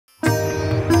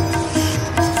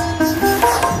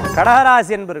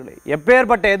கடகராசி என்பவர்களே,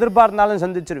 எப்பேற்பட்ட எதிர்பார்த்தாலும்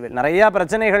சந்திச்சிருவேன். நிறையா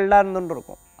பிரச்சனைகள்லாம் இருந்துட்டு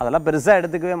இருக்கும், அதெல்லாம் பெருசாக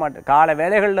எடுத்துக்கவே மாட்டேன். காலை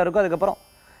வேலைகளில் இருக்கும், அதுக்கப்புறம்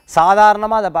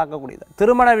சாதாரணமாக அதை பார்க்கக்கூடியது.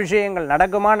 திருமண விஷயங்கள்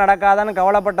நடக்குமா நடக்காதான்னு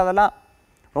கவலைப்பட்டதெல்லாம்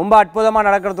ரொம்ப அற்புதமாக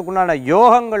நடக்கிறதுக்குண்டான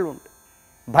யோகங்கள் உண்டு.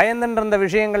 பயந்துன்ற இருந்த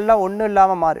விஷயங்கள்லாம் ஒன்றும்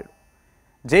இல்லாமல் மாறிடும்.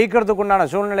 ஜெயிக்கிறதுக்குண்டான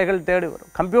சூழ்நிலைகள் தேடி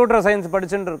வரும். கம்ப்யூட்டர் சயின்ஸ்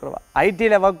படிச்சுட்டு இருக்கிறவா,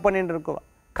 ஐடியில் ஒர்க் பண்ணிட்டு இருக்குவா,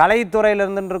 கலைத்துறையில்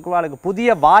இருந்துட்டு இருக்குவாளுக்கு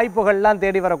புதிய வாய்ப்புகள்லாம்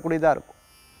தேடி வரக்கூடியதாக இருக்கும்.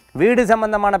 வீடு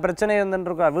சம்பந்தமான பிரச்சனை இருந்துட்டு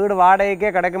இருக்கா, வீடு வாடகைக்கே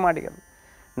கிடைக்க மாட்டேங்குது,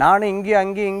 நானும்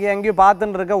இங்கேயும்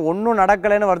பார்த்துட்டு இருக்கேன், ஒன்றும்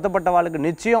நடக்கலைன்னு வருத்தப்பட்டவாளுக்கு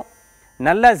நிச்சயம்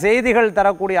நல்ல செய்திகள்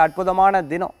தரக்கூடிய அற்புதமான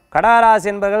தினம். கடகராசி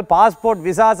என்பவர்கள் பாஸ்போர்ட்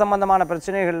விசா சம்பந்தமான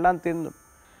பிரச்சனைகள்லாம் தீர்ந்துடும்.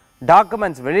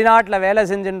 டாக்குமெண்ட்ஸ், வெளிநாட்டில் வேலை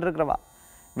செஞ்சுட்டு இருக்கிறவா,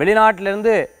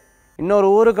 வெளிநாட்டிலேருந்து இன்னொரு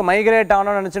ஊருக்கு மைக்ரேட்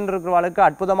ஆகணும்னு நினச்சிட்டு இருக்கிறவாளுக்கு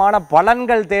அற்புதமான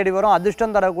பலன்கள் தேடி வரும்.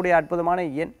 அதிர்ஷ்டம் தரக்கூடிய அற்புதமான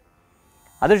எண்,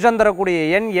 அதிர்ஷ்டம் தரக்கூடிய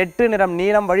எண் 8, நிறம்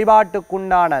நீலம்.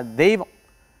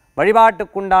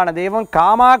 வழிபாட்டுக்குண்டான தெய்வம்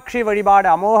காமாட்சி வழிபாடு.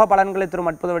 அமோக பலன்களை தரும்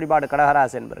அற்புத வழிபாடு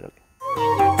கடகராசி என்பவர்கள்.